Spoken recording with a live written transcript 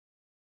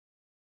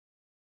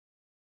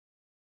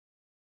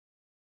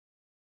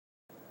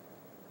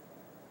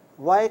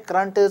why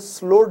current is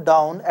slowed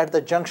down at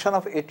the junction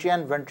of atria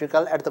and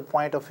ventricle at the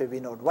point of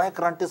AV node? Why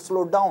current is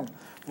slowed down?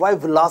 Why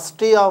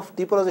velocity of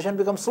depolarization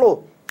becomes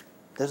slow?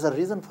 There's a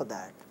reason for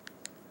that.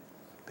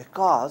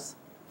 Because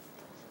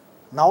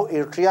now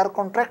atria are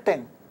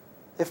contracting.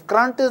 If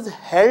current is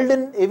held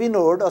in AV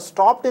node or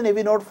stopped in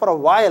AV node for a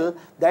while,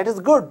 that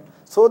is good,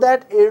 so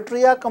that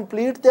atria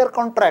complete their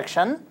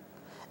contraction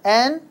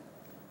and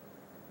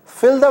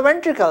fill the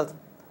ventricles.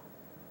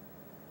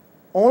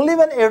 Only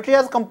when atria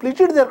has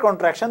completed their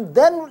contraction,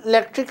 then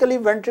electrically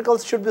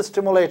ventricles should be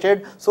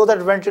stimulated so that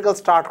ventricles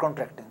start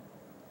contracting.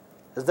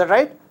 Is that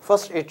right?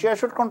 First atria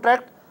should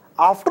contract,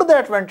 after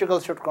that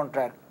ventricles should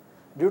contract.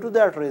 Due to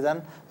that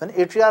reason, when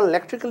atria are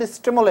electrically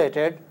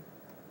stimulated,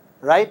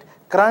 right,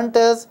 current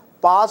is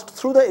passed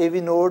through the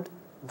AV node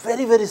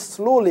very, very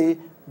slowly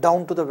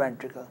down to the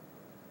ventricle.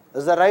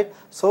 Is that right?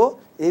 So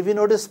AV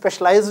node is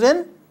specialized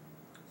in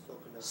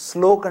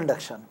slow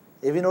conduction.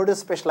 AV node is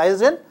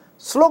specialized in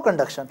slow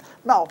conduction.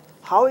 Now,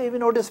 how AV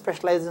node is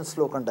specialized in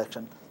slow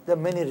conduction? There are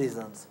many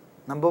reasons.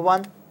 Number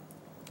one,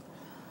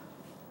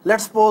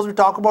 let's suppose we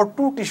talk about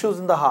two tissues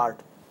in the heart.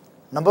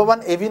 Number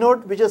one, AV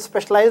node, which is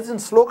specialized in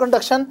slow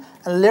conduction,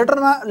 and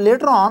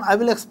later on I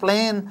will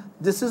explain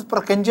this is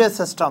Purkinje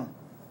system.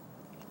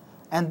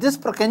 And this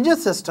Purkinje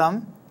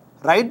system,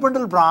 right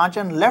bundle branch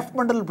and left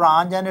bundle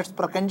branch and its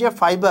Purkinje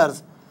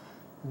fibers,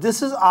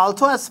 this is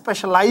also a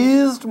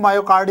specialized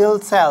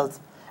myocardial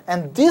cells,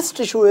 and this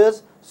tissue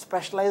is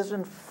specialized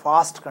in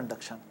fast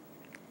conduction.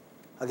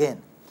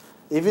 Again,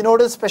 AV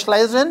node is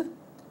specialized in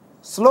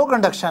slow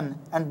conduction,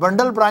 and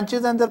bundle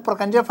branches and their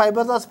Purkinje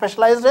fibers are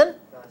specialized in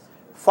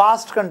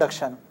fast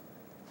conduction.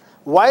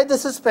 Why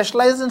this is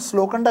specialized in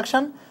slow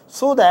conduction?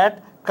 So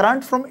that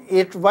current from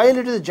it, while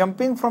it is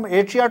jumping from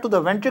atria to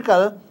the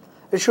ventricle,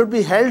 it should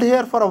be held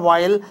here for a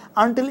while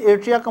until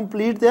atria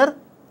complete their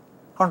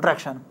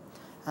contraction.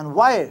 And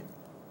why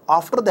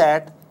after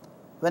that,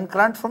 when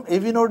current from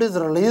AV node is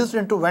released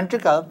into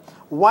ventricle,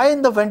 why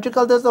in the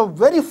ventricle there is a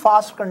very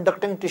fast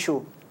conducting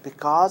tissue?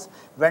 Because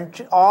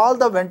all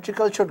the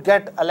ventricle should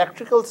get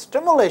electrical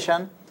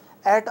stimulation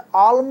at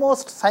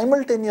almost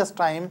simultaneous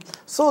time,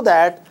 so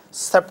that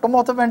septum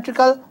of the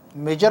ventricle,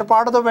 major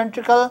part of the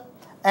ventricle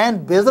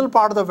and basal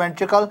part of the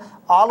ventricle,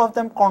 all of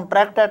them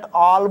contract at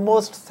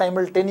almost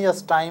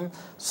simultaneous time,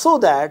 so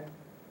that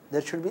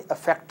there should be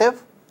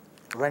effective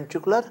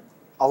ventricular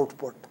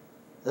output.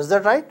 Is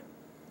that right?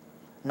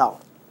 Now,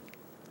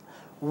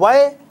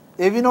 why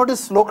AV node is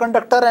slow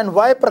conductor and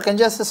why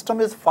Purkinje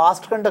system is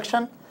fast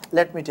conduction?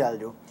 Let me tell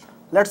you.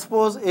 Let's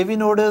suppose AV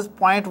node is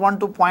 0.1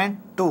 to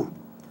 0.2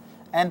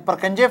 and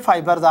Purkinje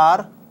fibers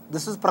are,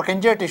 this is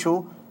Purkinje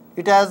tissue,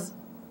 it has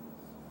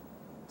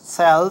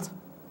cells,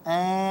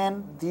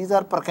 and these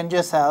are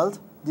Purkinje cells.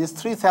 These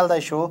three cells I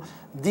show,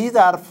 these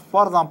are,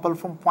 for example,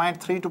 from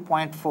 0.3 to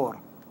 0.4,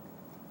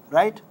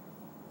 right?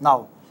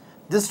 Now,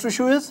 this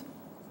tissue is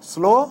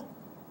slow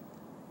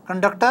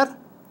conductor,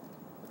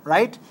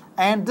 right?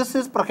 And this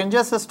is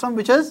Purkinje system,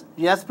 which is,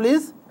 yes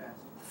please,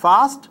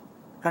 fast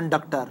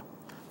conductor.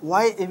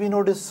 Why AV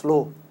node is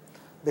slow?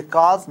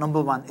 Because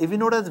number one, AV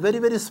node has very,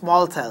 very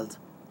small cells,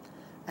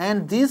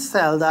 and these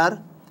cells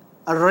are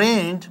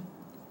arranged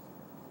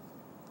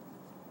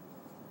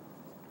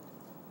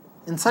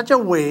in such a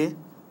way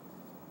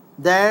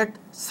that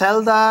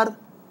cells are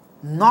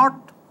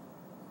not,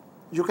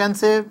 you can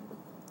say,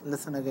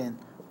 listen again,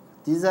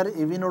 these are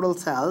AV nodal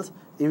cells.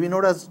 AV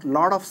node has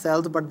lot of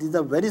cells, but these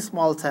are very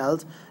small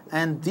cells,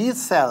 and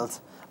these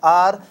cells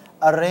are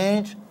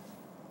arranged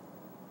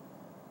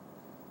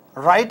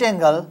right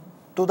angle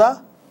to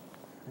the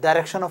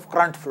direction of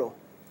current flow.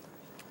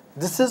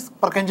 This is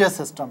Purkinje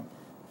system.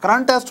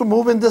 Current has to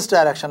move in this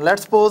direction.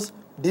 Let's suppose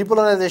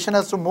depolarization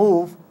has to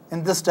move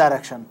in this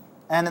direction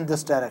and in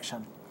this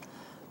direction.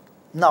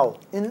 Now,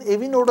 in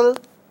AV nodal,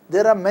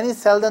 there are many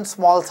cells and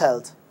small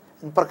cells.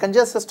 In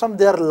Purkinje system,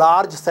 there are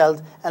large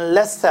cells and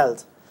less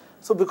cells.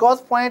 So,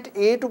 because point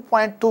A to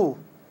point 2,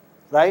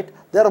 right,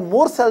 there are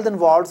more cells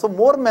involved, so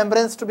more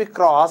membranes to be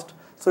crossed,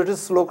 so it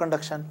is slow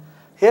conduction.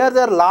 Here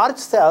there are large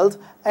cells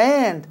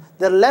and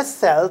there are less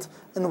cells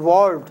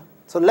involved,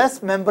 so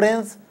less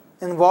membranes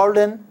involved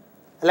in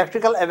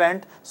electrical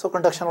event, so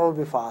conduction will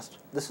be fast.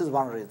 This is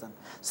one reason.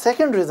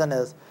 Second reason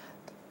is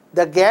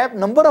the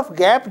number of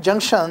gap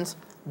junctions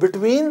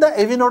between the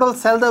AV nodal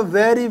cells are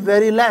very,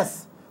 very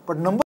less, but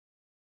number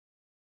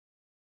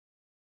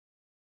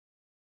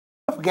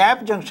of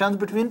gap junctions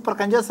between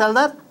Purkinje cells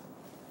are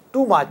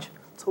too much.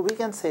 So we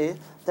can say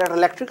that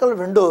electrical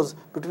windows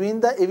between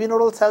the AV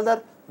nodal cells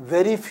are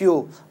very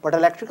few, but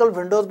electrical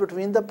windows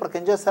between the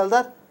Purkinje cells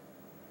are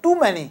too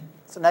many.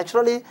 So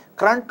naturally,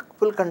 current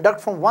will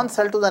conduct from one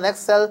cell to the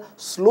next cell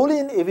slowly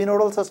in AV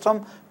nodal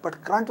system,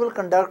 but current will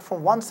conduct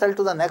from one cell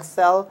to the next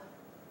cell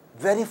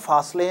very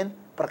fastly in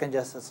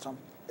Purkinje system.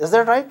 Is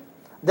that right?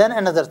 Then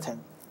another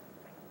thing.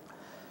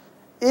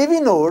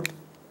 AV node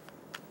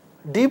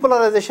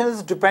depolarization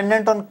is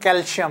dependent on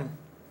calcium,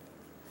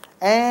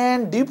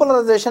 and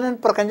depolarization in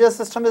Purkinje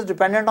system is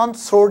dependent on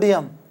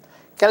sodium.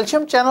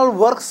 Calcium channel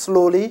works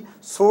slowly,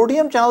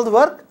 sodium channels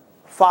work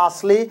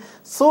fastly.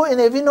 So in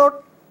AV node,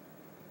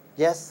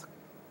 yes,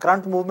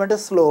 current movement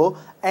is slow,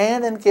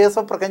 and in case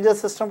of Purkinje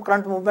system,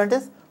 current movement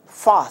is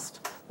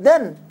fast.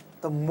 Then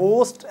the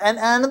most, and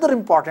another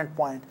important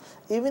point,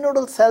 AV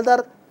nodal cells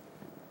are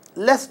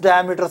less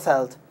diameter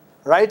cells,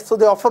 right? So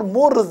they offer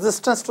more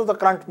resistance to the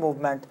current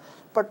movement.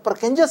 But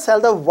Purkinje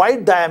cells are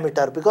wide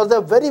diameter. Because they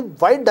are very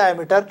wide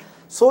diameter,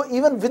 so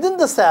even within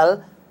the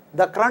cell,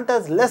 the current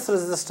has less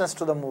resistance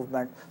to the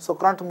movement. So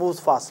current moves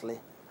fastly.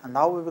 And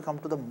now we will come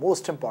to the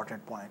most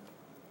important point.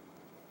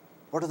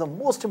 What is the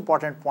most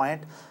important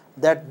point?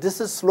 That this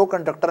is slow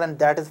conductor and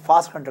that is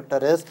fast conductor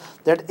is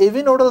that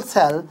AV nodal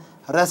cell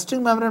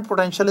resting membrane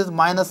potential is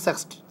minus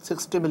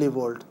 60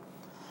 millivolt.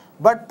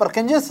 But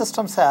Purkinje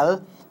system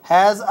cell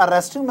has a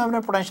resting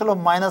membrane potential of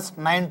minus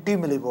 90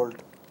 millivolt.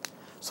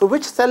 So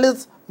which cell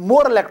is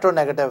more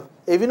electronegative?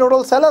 AV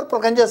nodal cell or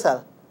Purkinje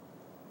cell?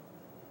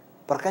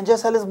 Purkinje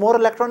cell is more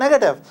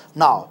electronegative.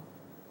 Now,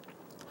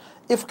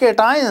 if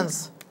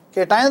cations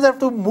have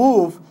to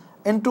move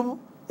into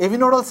AV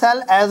nodal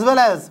cell as well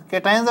as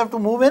cations have to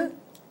move in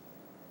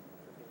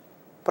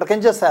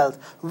Purkinje cells,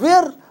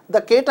 where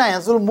the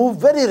cations will move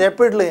very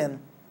rapidly in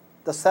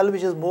the cell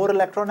which is more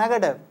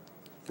electronegative,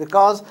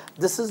 because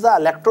this is the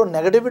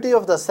electronegativity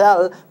of the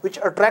cell which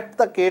attracts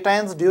the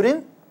cations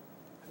during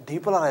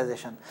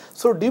depolarization.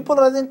 So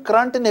depolarizing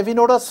current in AV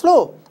node are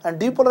slow and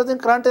depolarizing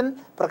current in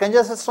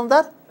Purkinje systems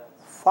are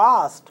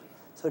fast.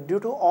 So due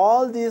to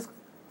all these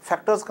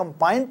factors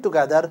combined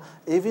together,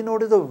 AV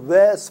node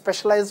is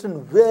specialized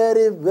in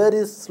very,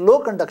 very slow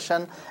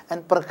conduction,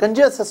 and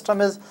Purkinje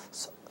system is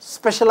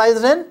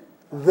specialized in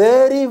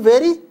very,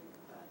 very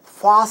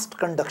fast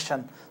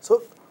conduction.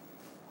 So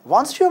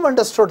once you have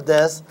understood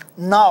this,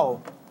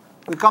 now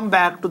we come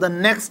back to the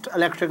next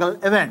electrical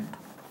event,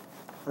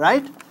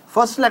 right?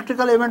 First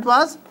electrical event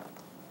was,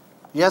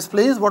 yes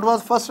please, what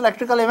was first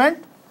electrical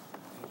event?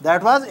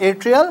 That was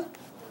atrial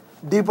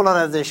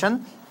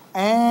depolarization.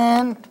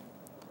 And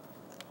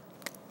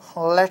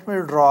let me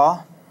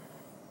draw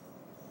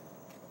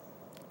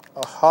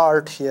a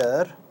heart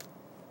here.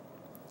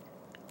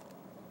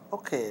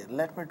 Okay,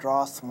 let me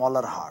draw a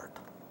smaller heart.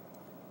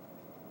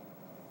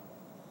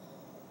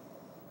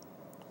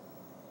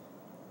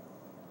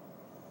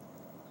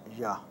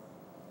 Yeah.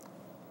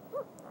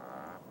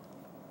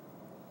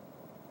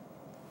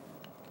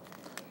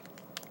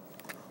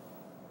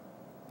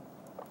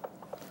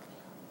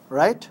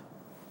 Right?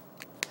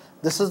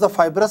 This is the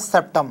fibrous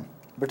septum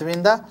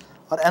between the,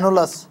 or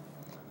annulus.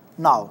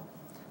 Now,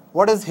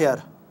 what is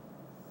here?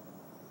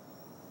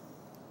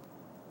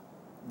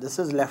 This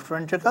is left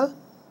ventricle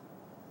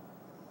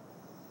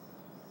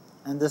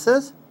and this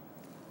is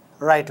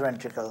right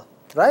ventricle,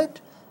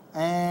 right?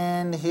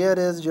 And here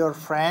is your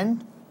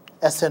friend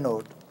SA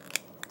node.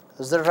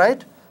 Is that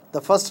right?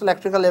 The first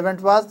electrical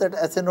event was that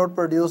SA node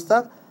produced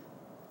the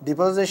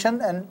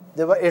depolarization, and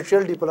there were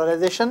atrial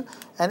depolarization,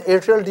 and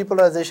atrial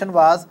depolarization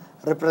was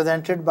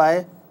represented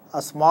by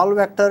a small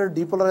vector,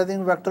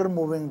 depolarizing vector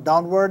moving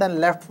downward and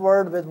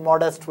leftward with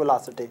modest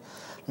velocity.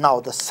 Now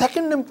the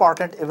second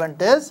important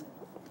event is,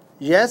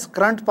 yes,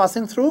 current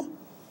passing through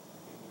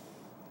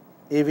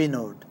AV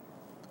node.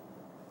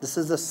 This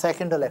is the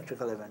second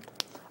electrical event.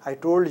 I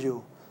told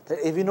you that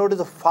AV node is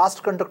a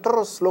fast conductor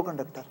or slow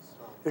conductor.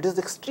 It is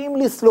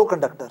extremely slow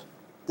conductor.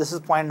 This is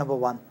point number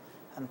one.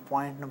 And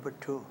point number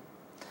two,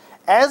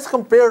 as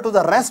compared to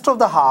the rest of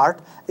the heart,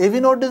 AV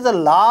node is a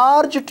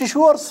large tissue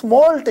or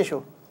small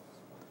tissue?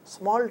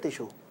 Small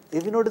tissue.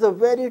 AV node is a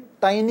very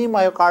tiny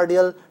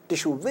myocardial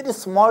tissue, very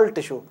small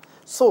tissue.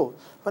 So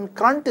when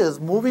current is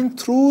moving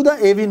through the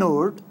AV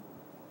node,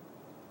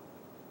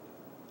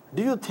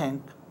 do you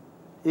think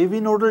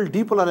AV nodal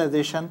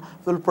depolarization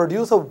will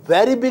produce a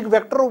very big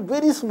vector or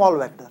very small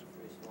vector?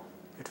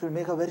 It will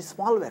make a very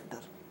small vector,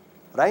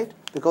 right?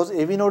 Because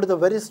AV node is a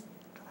very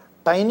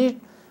tiny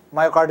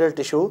myocardial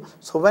tissue.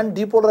 So when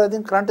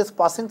depolarizing current is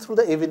passing through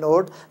the AV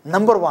node,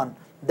 number one,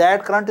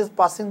 that current is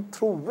passing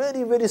through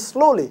very, very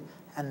slowly.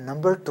 And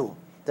number two,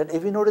 that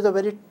AV node is a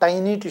very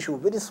tiny tissue,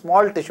 very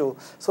small tissue.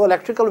 So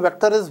electrical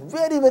vector is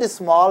very, very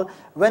small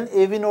when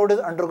AV node is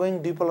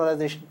undergoing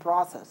depolarization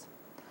process.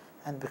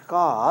 And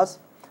because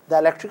the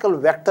electrical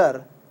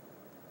vector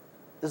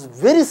is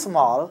very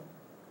small,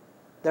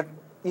 that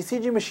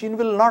ECG machine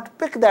will not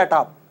pick that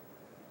up.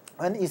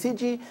 When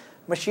ECG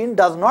machine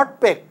does not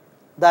pick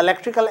the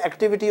electrical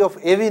activity of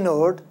AV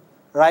node,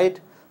 right?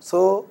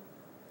 So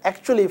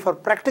actually for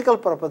practical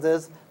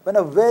purposes, when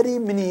a very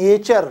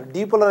miniature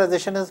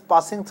depolarization is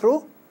passing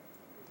through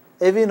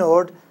AV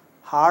node,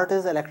 heart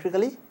is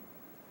electrically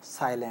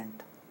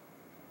silent.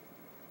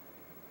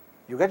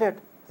 You get it?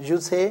 You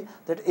say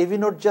that AV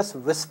node just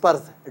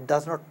whispers, it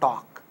does not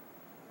talk.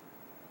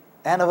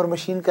 And our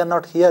machine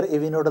cannot hear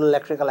AV nodal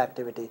electrical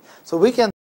activity. So we can